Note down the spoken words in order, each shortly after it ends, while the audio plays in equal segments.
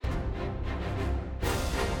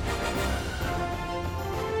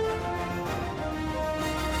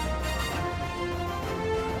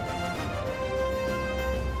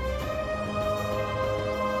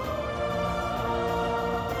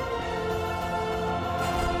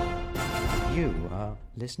You are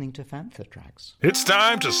listening to Fantha Tracks. It's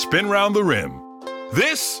time to spin round the rim.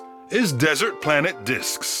 This is Desert Planet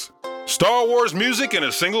Discs. Star Wars music in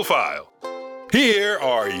a single file. Here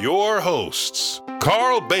are your hosts,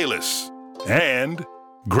 Carl Bayless and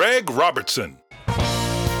Greg Robertson.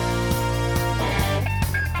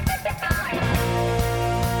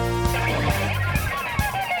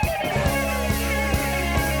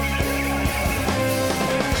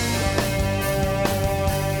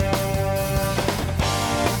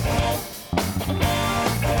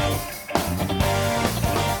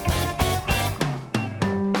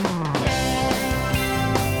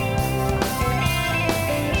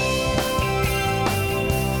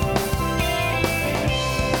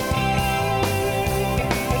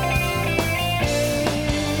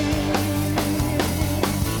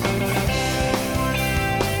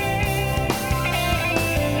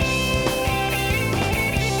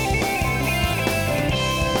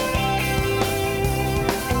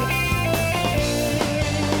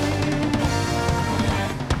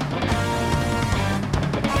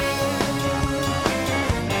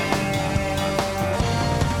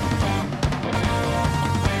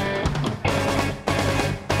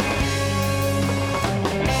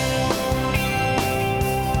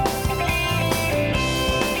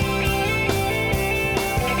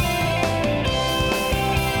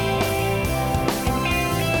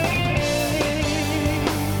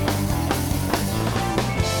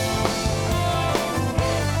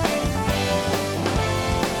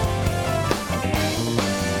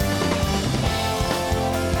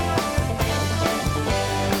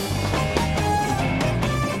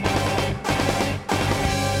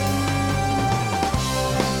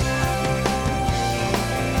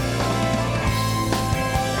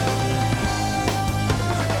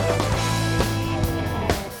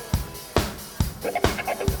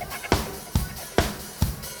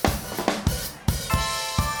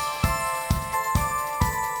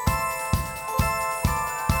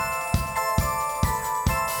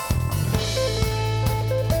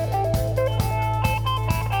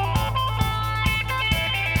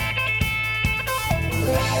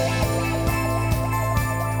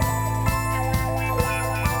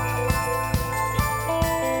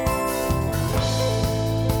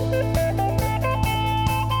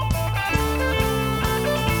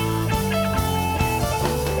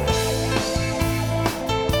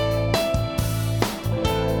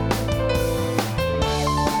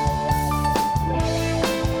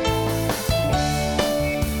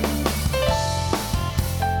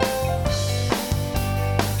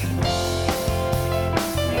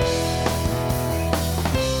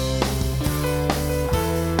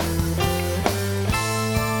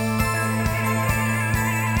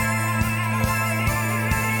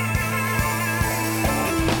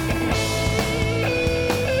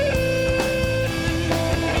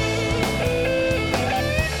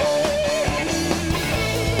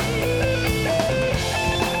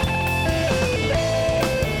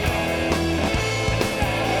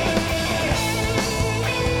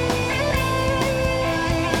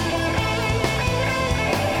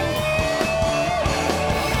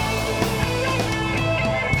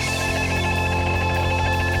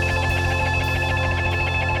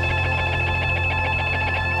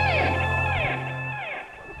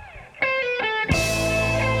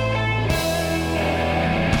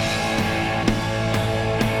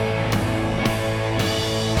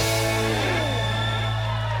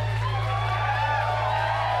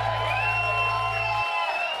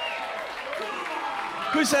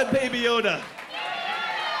 Who said Baby Yoda?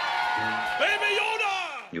 Baby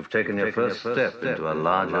Yoda! You've taken your first step into a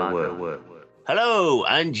larger world. Hello,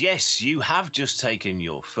 and yes, you have just taken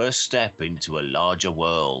your first step into a larger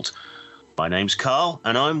world. My name's Carl,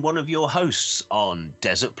 and I'm one of your hosts on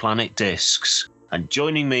Desert Planet Discs. And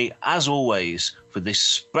joining me, as always, for this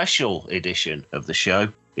special edition of the show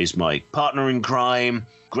is my partner in crime,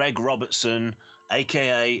 Greg Robertson,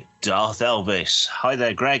 aka Darth Elvis. Hi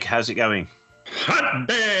there, Greg. How's it going? Hot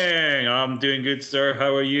dang! I'm doing good, sir.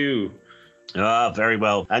 How are you? Very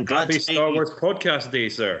well. And glad Happy to Star Wars Podcast Day,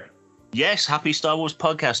 sir. Yes, happy Star Wars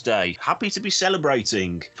Podcast Day. Happy to be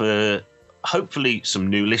celebrating for hopefully some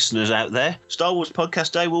new listeners out there. Star Wars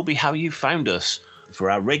Podcast Day will be how you found us. For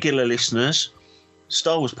our regular listeners,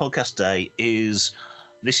 Star Wars Podcast Day is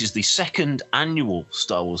the second annual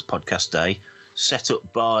Star Wars Podcast Day set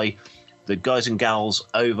up by the guys and gals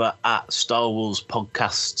over at Star Wars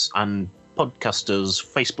Podcasts and Podcasters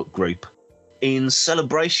Facebook group in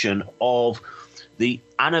celebration of the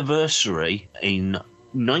anniversary in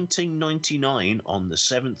 1999 on the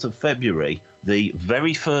 7th of February, the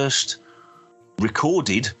very first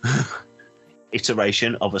recorded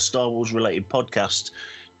iteration of a Star Wars related podcast,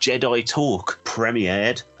 Jedi Talk,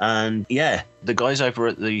 premiered. And yeah, the guys over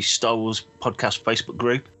at the Star Wars Podcast Facebook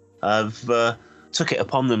group have took it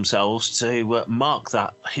upon themselves to mark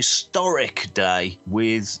that historic day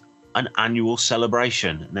with an annual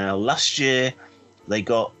celebration. Now, last year, they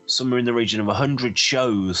got somewhere in the region of 100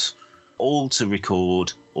 shows all to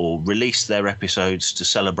record or release their episodes to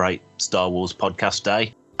celebrate Star Wars Podcast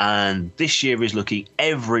Day. And this year is looking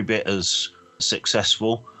every bit as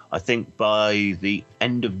successful. I think by the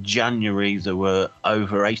end of January, there were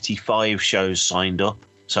over 85 shows signed up.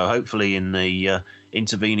 So hopefully in the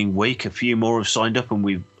intervening week, a few more have signed up, and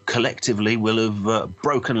we collectively will have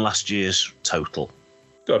broken last year's total.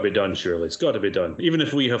 Got to be done, surely. It's got to be done. Even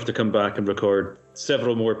if we have to come back and record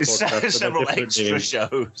several more podcasts, several extra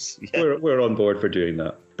shows. Yeah. We're on board for doing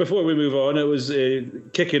that. Before we move on, it was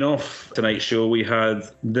kicking off tonight's show. We had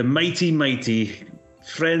the mighty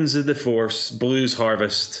Friends of the Force Blues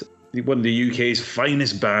Harvest, one of the UK's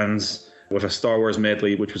finest bands, with a Star Wars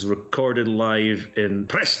medley, which was recorded live in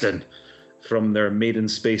Preston from their Made in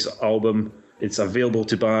Space album. It's available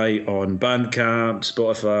to buy on Bandcamp,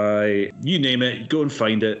 Spotify, you name it, go and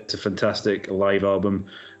find it. It's a fantastic live album.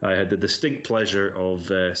 I had the distinct pleasure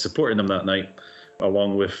of supporting them that night,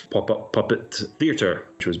 along with Pop-Up Puppet Theatre,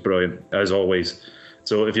 which was brilliant, as always.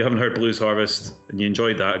 So if you haven't heard Blues Harvest and you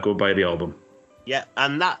enjoyed that, go buy the album. Yeah,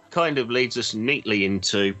 and that kind of leads us neatly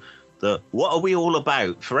into what are we all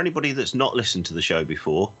about? For anybody that's not listened to the show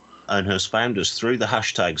before and has found us through the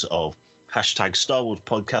hashtags of hashtag Star Wars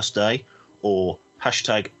Podcast Day or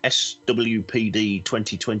hashtag SWPD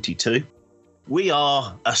 2022, we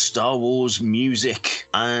are a Star Wars music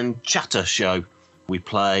and chatter show. We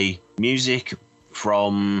play music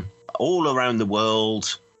from all around the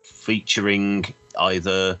world, featuring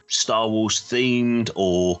either Star Wars themed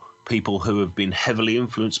or people who have been heavily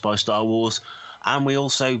influenced by Star Wars. And we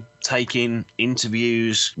also take in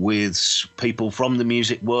interviews with people from the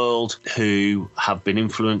music world who have been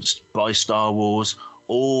influenced by Star Wars,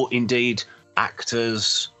 or indeed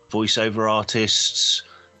actors, voiceover artists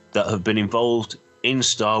that have been involved in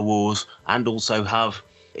Star Wars and also have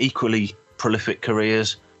equally prolific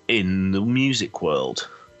careers in the music world.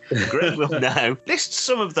 Greg will now list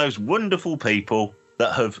some of those wonderful people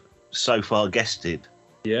that have so far guested.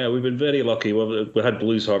 Yeah, we've been very lucky. We had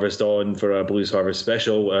Blues Harvest on for a Blues Harvest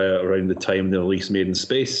special around the time the release Made in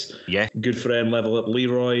Space. Yeah. Good friend Level Up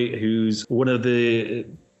Leroy, who's one of the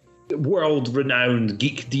world-renowned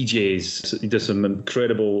geek DJs. He does some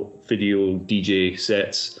incredible video DJ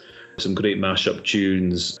sets, some great mashup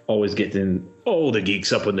tunes, always getting all the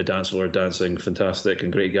geeks up on the dance floor dancing. Fantastic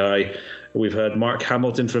and great guy. We've had Mark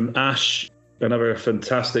Hamilton from Ash, another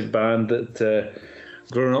fantastic band that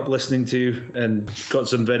grown up listening to and got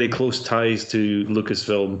some very close ties to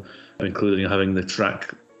Lucasfilm, including having the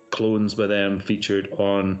track Clones by them featured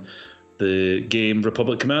on the game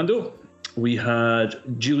Republic Commando. We had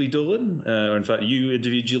Julie Dolan, or in fact you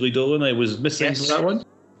interviewed Julie Dolan. I was missing from that one.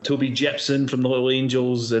 Toby Jepson from the Little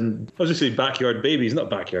Angels, and I was just saying Backyard Babies, not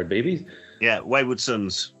Backyard Babies. Yeah, Wayward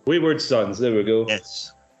Sons. Wayward Sons, there we go.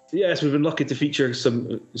 Yes, we've been lucky to feature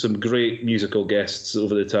some great musical guests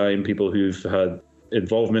over the time, people who've had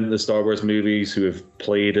involvement in the Star Wars movies, who have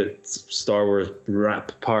played at Star Wars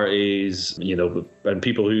rap parties, and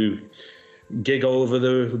people who gig all over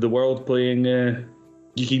the world playing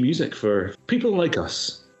geeky music for people like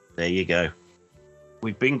us. There you go.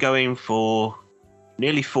 We've been going for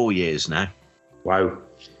nearly 4 years now. Wow.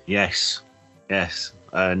 Yes.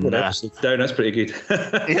 And episodes down, that's pretty good.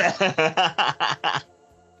 Yeah.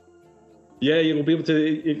 Yeah, you'll be able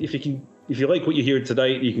to, if you like what you hear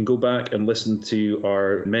tonight, you can go back and listen to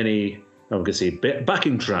our many, I'm going to say,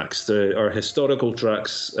 backing tracks. Our historical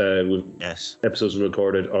tracks with episodes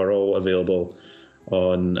recorded are all available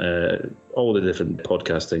on all the different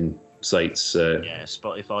podcasting sites.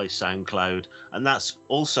 Spotify, SoundCloud. And that's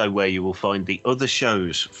also where you will find the other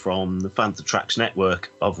shows from the Fantha Tracks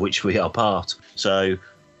network, of which we are part. So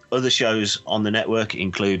other shows on the network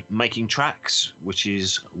include Making Tracks, which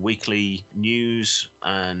is weekly news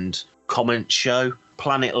and comment show.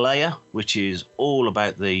 Planet Leia, which is all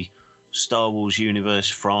about the Star Wars universe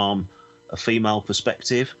from a female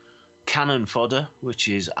perspective. Canon Fodder, which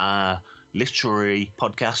is our literary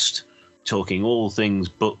podcast talking all things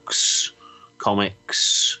books,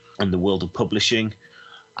 comics, and the world of publishing.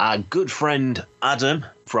 Our good friend Adam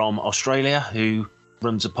from Australia, who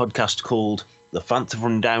runs a podcast called The Fantha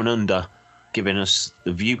from Down Under, giving us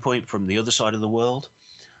the viewpoint from the other side of the world.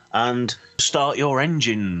 And Start Your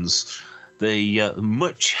Engines, the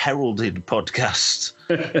much heralded podcast,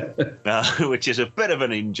 which is a bit of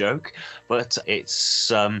an in-joke, but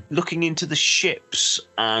it's looking into the ships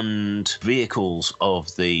and vehicles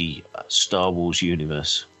of the Star Wars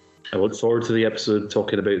universe. I look forward to the episode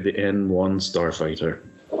talking about the N1 Starfighter.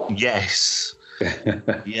 Yes.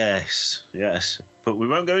 yes. But we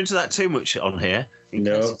won't go into that too much on here.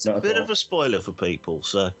 No, it's a bit of a spoiler for people.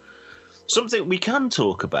 So something we can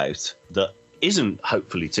talk about that isn't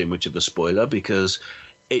hopefully too much of a spoiler because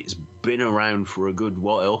it's been around for a good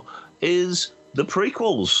while is the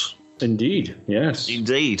prequels. Indeed, yes.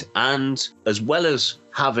 Indeed. And as well as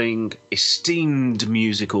having esteemed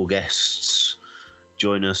musical guests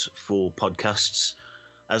join us for podcasts,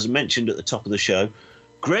 as mentioned at the top of the show,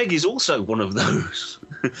 Greg is also one of those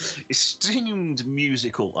esteemed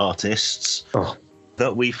musical artists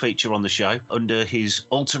that we feature on the show under his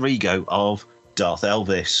alter ego of Darth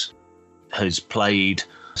Elvis. Has played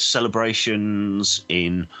celebrations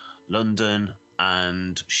in London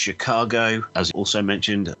and Chicago, as also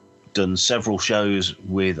mentioned, done several shows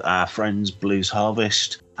with our friends Blues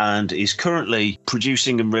Harvest, and is currently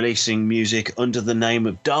producing and releasing music under the name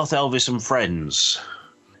of Darth Elvis and Friends.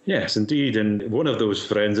 Yes, indeed, and one of those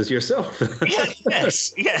friends is yourself.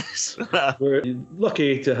 Yes. We're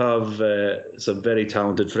lucky to have some very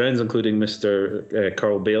talented friends, including Mr.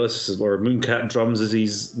 Carl Bayliss, or Mooncat Drums as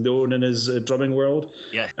he's known in his drumming world,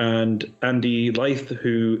 and Andy Leith,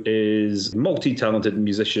 who is a multi-talented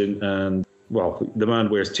musician and, well, the man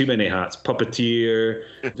wears too many hats: puppeteer,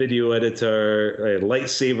 video editor,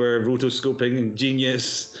 lightsaber, rotoscoping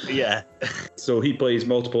genius. Yeah. So he plays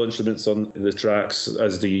multiple instruments on the tracks,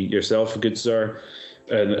 as do yourself, good sir.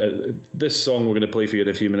 And this song we're going to play for you in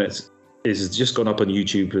a few minutes is just gone up on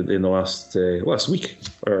YouTube in the last week,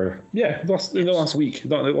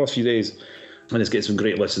 not the last few days. And it's getting some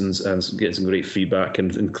great listens and getting some great feedback,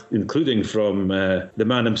 and including from the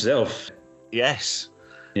man himself. Yes.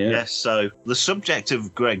 Yeah. Yes, so the subject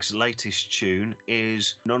of Greg's latest tune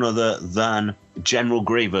is none other than General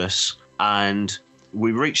Grievous, and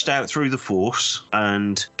we reached out through the Force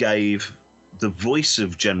and gave the voice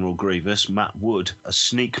of General Grievous, Matt Wood, a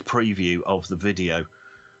sneak preview of the video,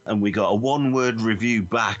 and we got a one-word review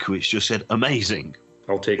back which just said, amazing.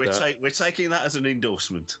 I'll take that. We're taking that as an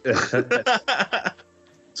endorsement.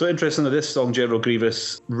 So interesting that this song, General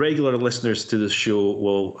Grievous, regular listeners to the show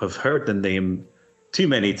will have heard the name too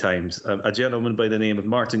many times. A gentleman by the name of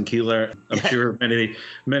Martin Keeler. I'm sure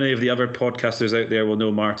many of the other podcasters out there will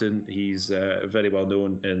know Martin. He's very well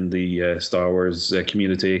known in the Star Wars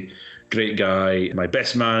community. Great guy, my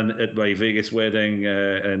best man at my Vegas wedding,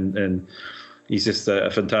 and he's just a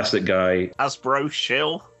fantastic guy. Hasbro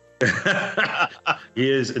shill. He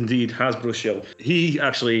is indeed Hasbro shill. He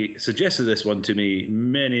actually suggested this one to me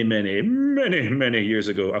many years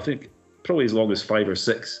ago. I think probably as long as 5 or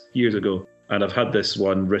 6 years ago. And I've had this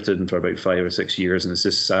one written for about 5 or 6 years, and it's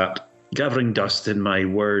just sat gathering dust in my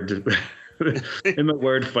Word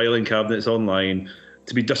filing cabinets online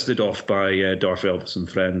to be dusted off by Darth Elvis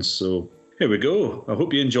and Friends. So here we go. I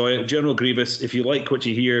hope you enjoy it. General Grievous, if you like what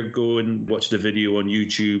you hear, go and watch the video on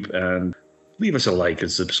YouTube and leave us a like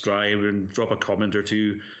and subscribe and drop a comment or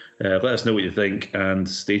two. Let us know what you think, and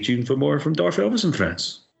stay tuned for more from Darth Elvis and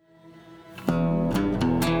Friends.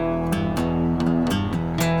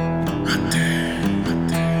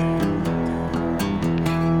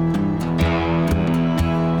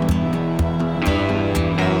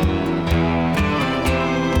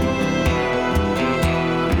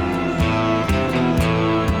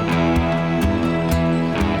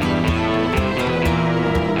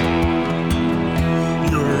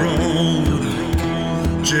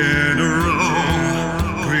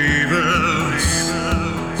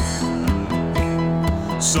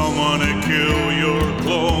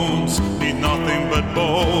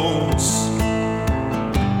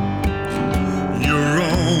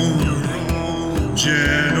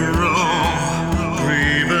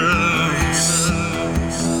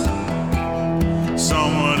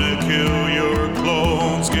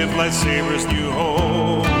 Lightsabers new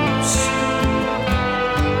homes.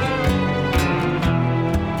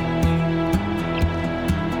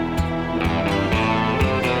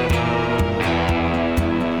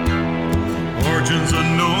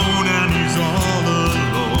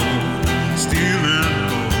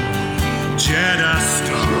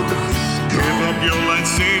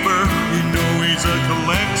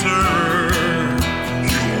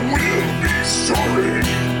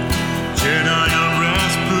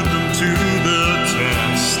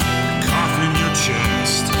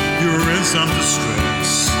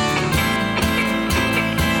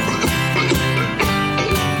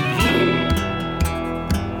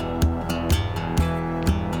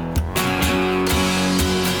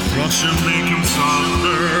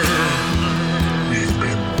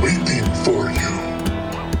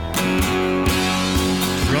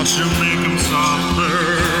 Crush 'em, make 'em softer.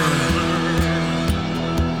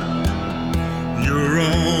 Your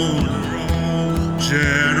own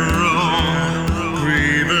general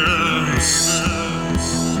grievance.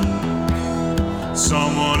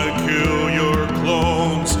 Someone to kill your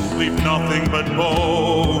clones, leave nothing but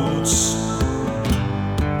bones.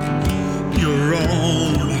 Your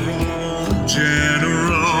own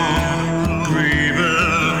general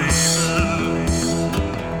grievance.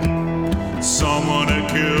 Someone to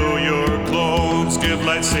kill your clones, give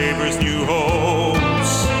lightsabers new homes.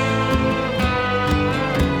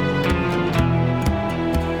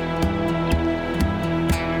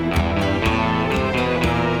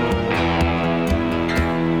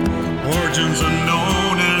 Origins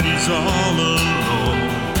unknown and he's all alone,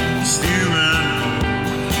 stealing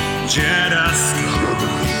Jedi skull.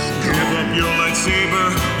 Give up your lightsaber,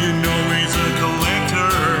 you know he's a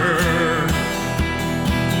collector.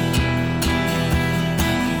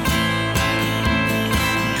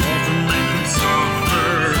 Carve and make him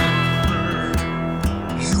softer.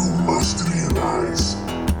 You must realize.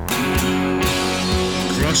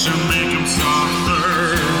 Crush and make him softer.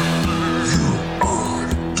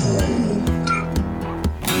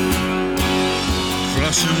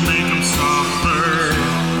 Crush and make him softer.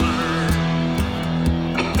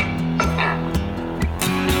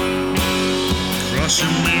 Crush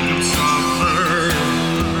and make him softer.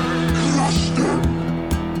 Crush them.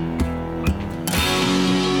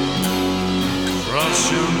 Crush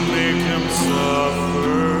and make him softer.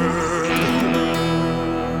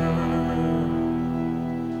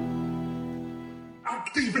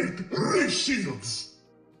 Activate ray shields.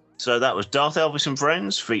 So that was Darth Elvis and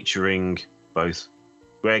Friends, featuring both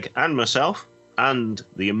Greg and myself, and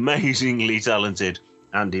the amazingly talented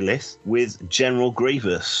Andy Lith with General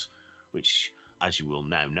Grievous, which, as you will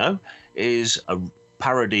now know, is a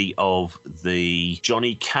parody of the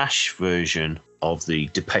Johnny Cash version of the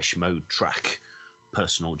Depeche Mode track,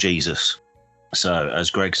 Personal Jesus. So,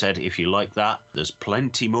 as Greg said, if you like that, there's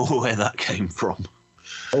plenty more where that came from.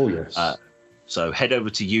 Oh, yes. So head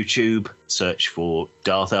over to YouTube, search for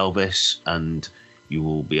Darth Elvis, and you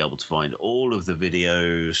will be able to find all of the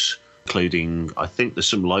videos, including, I think there's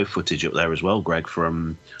some live footage up there as well, Greg,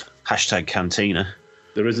 from #Cantina.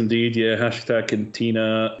 There is indeed, yeah.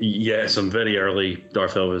 #Cantina. Yeah, some very early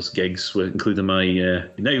Darth Elvis gigs, including my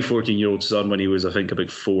now 14-year-old son when he was, I think, about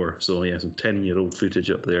 4. So, yeah, some 10-year-old footage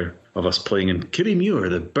up there of us playing in Kirriemuir,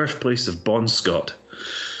 the birthplace of Bon Scott.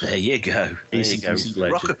 There you go. There you go.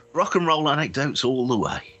 Rock and roll anecdotes all the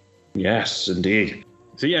way. Yes, indeed.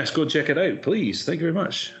 So, yes, go check it out, please. Thank you very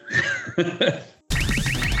much.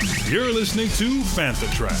 You're listening to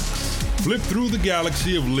Fantha Tracks. Flip through the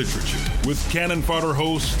galaxy of literature with Cannon Fodder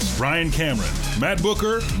hosts Brian Cameron, Matt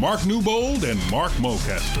Booker, Mark Newbold, and Mark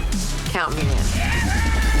Mulcaster. Count me in.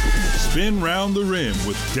 Spin round the rim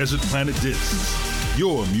with Desert Planet Discs.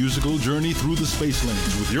 Your musical journey through the space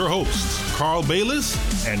lanes with your hosts, Carl Bayliss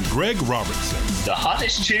and Greg Robertson. The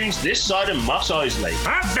hottest tunes this side of Mos Eisley.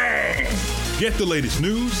 Get the latest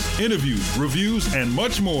news, interviews, reviews, and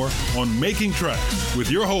much more on Making Tracks with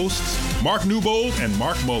your hosts, Mark Newbold and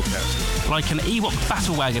Mark Mulcaster. Like an Ewok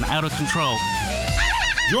battle wagon out of control.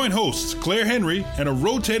 Join hosts Claire Henry and a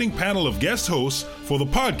rotating panel of guest hosts for the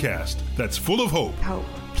podcast that's full of hope.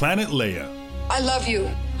 Planet Leia. I love you.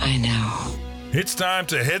 I know. It's time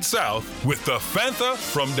to head south with the Fantha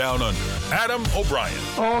from Down Under, Adam O'Brien.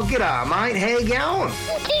 Oh, g'day, mate. How you going?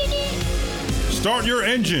 Start your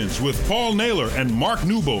engines with Paul Naylor and Mark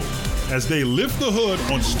Newbold as they lift the hood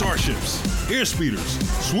on starships, airspeeders,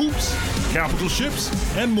 swoops, capital ships,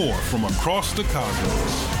 and more from across the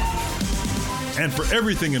cosmos. And for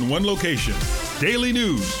everything in one location, daily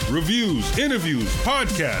news, reviews, interviews,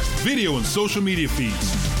 podcasts, video, and social media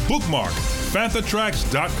feeds. Bookmark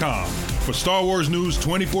FanthaTracks.com for Star Wars news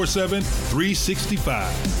 24/7,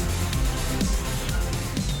 365.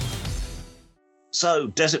 So,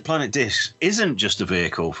 Desert Planet Discs isn't just a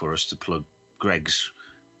vehicle for us to plug Greg's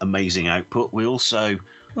amazing output. We also...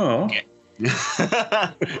 Oh.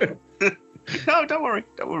 No, don't worry.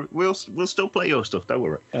 We'll still play your stuff, don't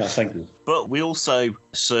worry. Oh, thank you. But we also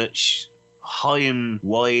search high and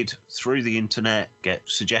wide through the internet, get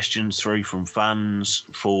suggestions through from fans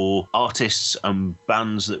for artists and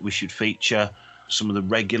bands that we should feature. Some of the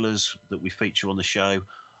regulars that we feature on the show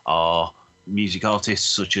are music artists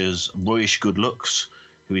such as Royish Good Looks,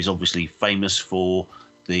 who is obviously famous for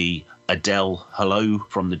the Adele Hello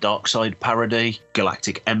from the Dark Side parody,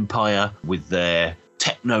 Galactic Empire with their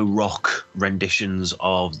techno rock renditions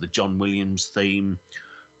of the John Williams theme.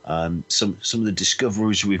 Some of the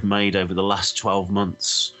discoveries we've made over the last 12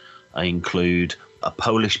 months include a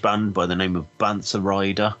Polish band by the name of Bantha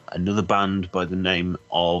Rider, another band by the name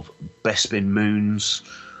of Bespin Moons,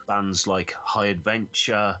 bands like High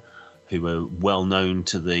Adventure, who are well known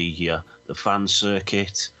to the fan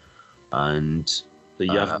circuit, and the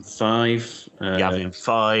Yavin 5, Yavin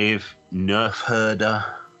 5, Nerf Herder,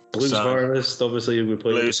 Blues Harvest, obviously we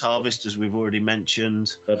played. Blues Harvest, as we've already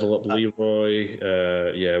mentioned. Level Up Leroy.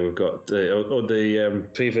 We've got the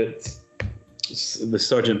favourite, the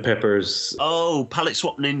Sgt. Pepper's. Oh, Palette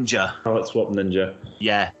Swap Ninja. Palette Swap Ninja.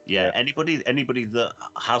 Yeah. Anybody that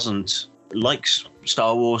hasn't likes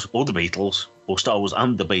Star Wars or the Beatles, or Star Wars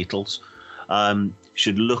and the Beatles,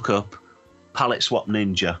 should look up Palette Swap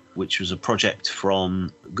Ninja, which was a project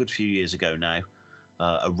from a good few years ago now,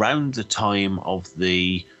 around the time of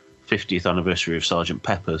the 50th anniversary of Sgt.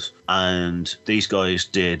 Pepper's. And these guys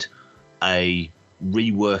did a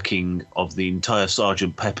reworking of the entire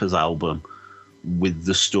Sgt. Pepper's album with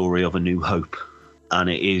the story of A New Hope. And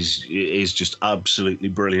it is just absolutely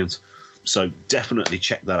brilliant. So definitely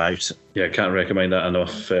check that out. Yeah, can't recommend that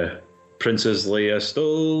enough. Princess Leia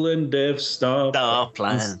stolen Death Star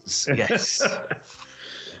plans. Yes.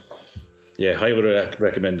 Yeah, highly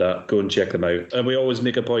recommend that. Go and check them out. And we always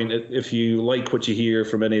make a point, if you like what you hear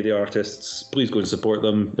from any of the artists, please go and support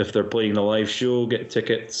them. If they're playing a live show, get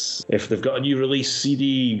tickets. If they've got a new release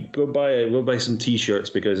CD, go buy some T-shirts,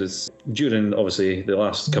 because it's during, obviously, the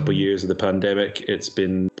last couple of years of the pandemic, it's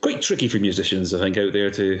been quite tricky for musicians, I think, out there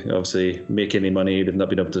to obviously make any money. They've not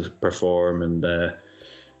been able to perform, and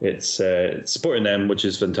it's supporting them, which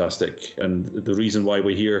is fantastic. And the reason why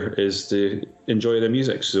we're here is to enjoy their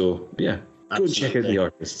music. So, yeah. Go and check out the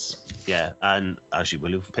artists. Yeah, and as you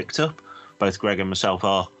will have picked up, both Greg and myself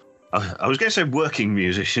are, I was going to say working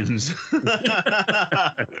musicians.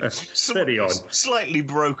 Steady on. Slightly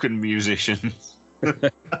broken musicians.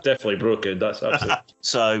 Definitely broken, that's absolutely.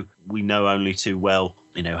 So we know only too well,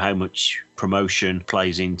 how much promotion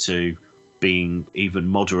plays into being even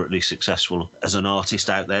moderately successful as an artist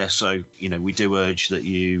out there. So, we do urge that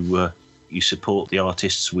you support the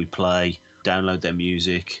artists we play, download their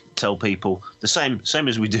music, tell people the same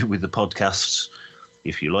as we do with the podcasts.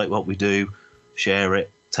 If you like what we do, share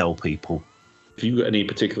it, tell people. If you've got any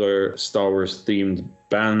particular Star Wars themed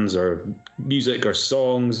bands or music or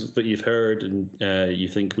songs that you've heard and you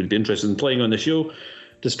think would be interested in playing on the show,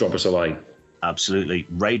 just drop us a line. Absolutely.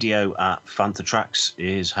 radio@fanthatracks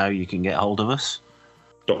is how you can get hold of us.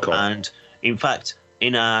 .com. And in fact,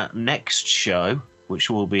 in our next show, which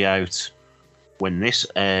will be out when this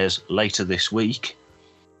airs later this week,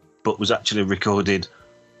 but was actually recorded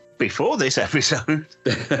before this episode.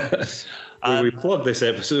 Where we plug this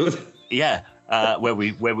episode. Yeah, where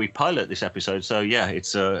we pilot this episode. So yeah,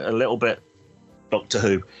 it's a little bit Doctor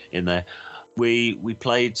Who in there. We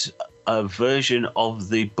played a version of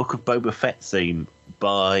the Book of Boba Fett theme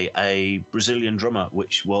by a Brazilian drummer,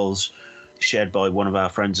 which was shared by one of our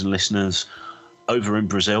friends and listeners over in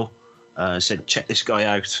Brazil. Said, check this guy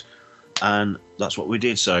out. And that's what we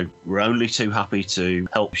did. So we're only too happy to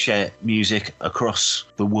help share music across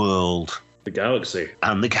the world. The galaxy.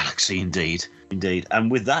 And the galaxy, indeed.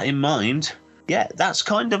 And with that in mind, yeah, that's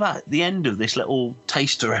kind of at the end of this little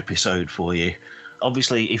taster episode for you.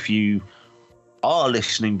 Obviously, if you are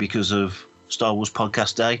listening because of Star Wars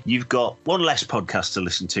Podcast Day, you've got one less podcast to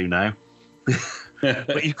listen to now.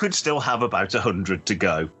 But you could still have about 100 to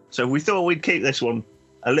go. So we thought we'd keep this one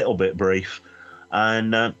a little bit brief.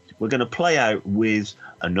 And we're going to play out with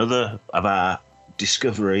another of our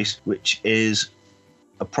discoveries, which is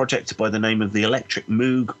a project by the name of the Electric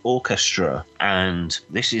Moog Orchestra. And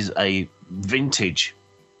this is a vintage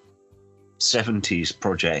 70s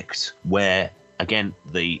project where, again,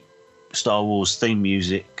 the Star Wars theme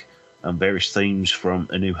music and various themes from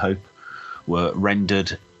A New Hope were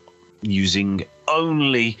rendered using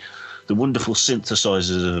only the wonderful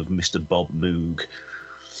synthesizers of Mr. Bob Moog.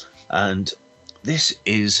 And this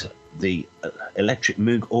is the Electric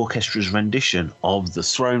Moog Orchestra's rendition of The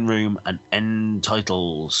Throne Room and End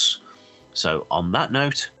Titles. So on that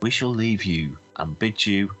note, we shall leave you and bid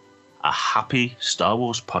you a happy Star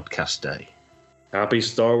Wars Podcast Day. Happy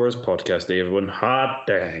Star Wars Podcast Day, everyone. Hot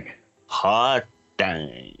dang. Hot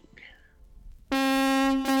dang.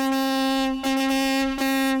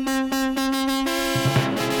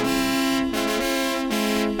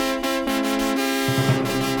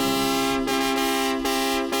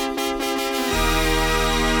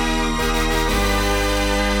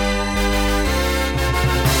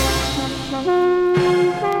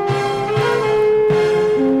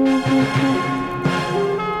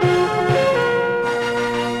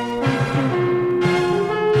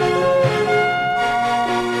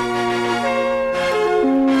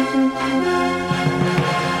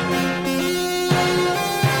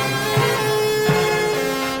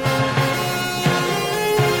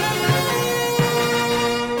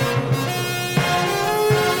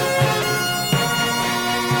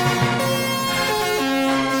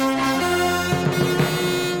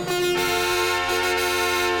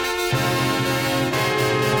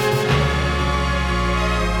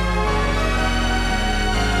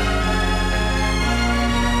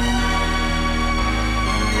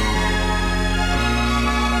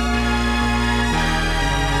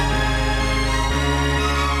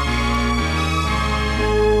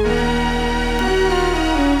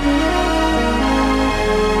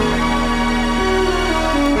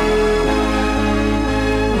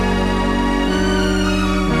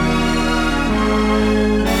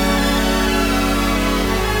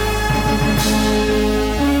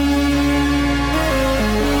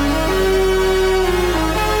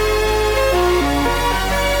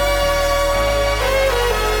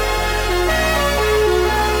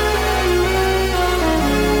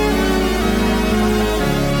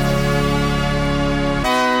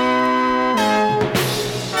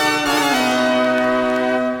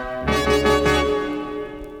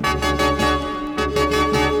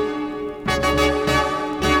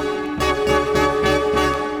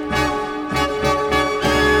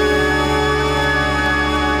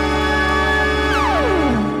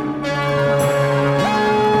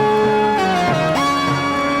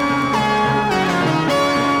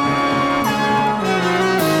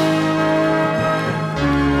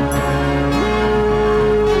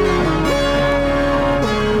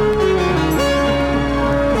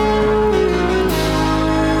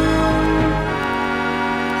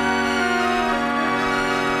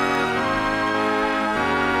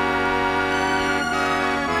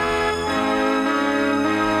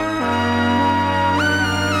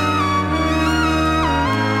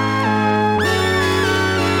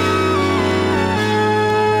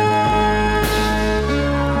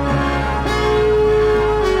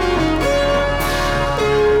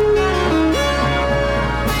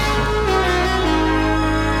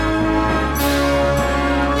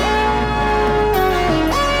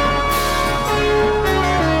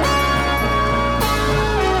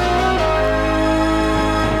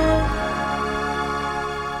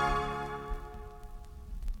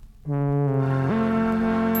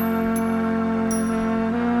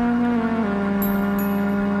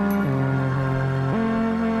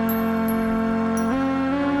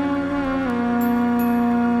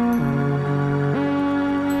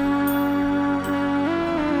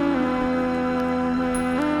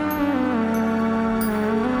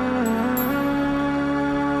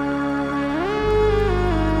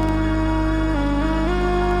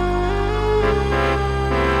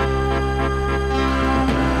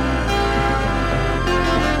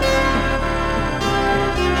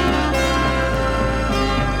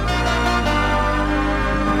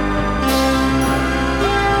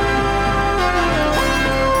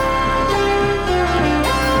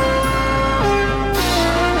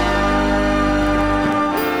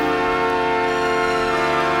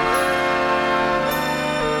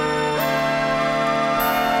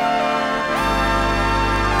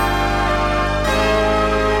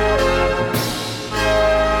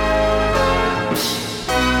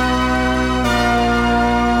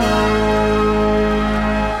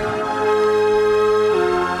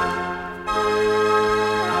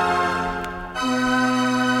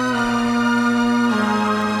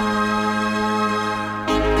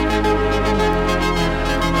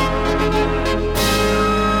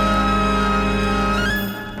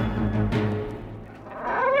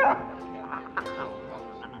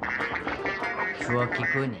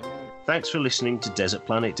 Thanks for listening to Desert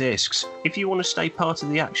Planet Discs. If you want to stay part of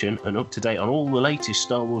the action and up to date on all the latest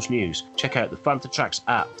Star Wars news, check out the Fantha Tracks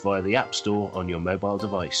app via the App Store on your mobile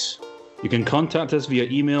device. You can contact us via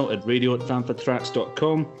email at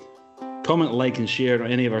radio@fanthatracks.com. Comment, like and share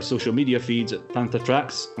on any of our social media feeds at Fantha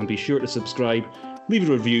Tracks, and be sure to subscribe. Leave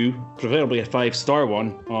a review, preferably a 5-star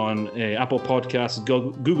one, on Apple Podcasts,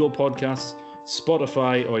 Google Podcasts,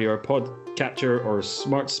 Spotify, or your podcatcher or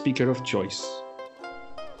smart speaker of choice.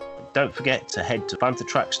 Don't forget to head to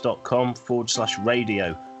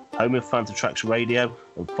fanthatracks.com/radio, home of Fantha Tracks Radio,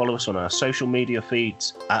 and follow us on our social media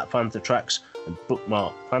feeds at Fantha Tracks, and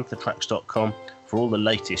bookmark fanthatracks.com for all the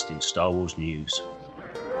latest in Star Wars news.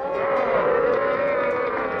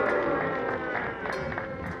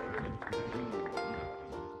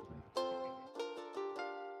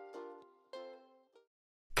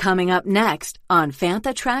 Coming up next on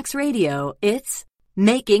Fantha Tracks Radio, it's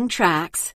Making Tracks.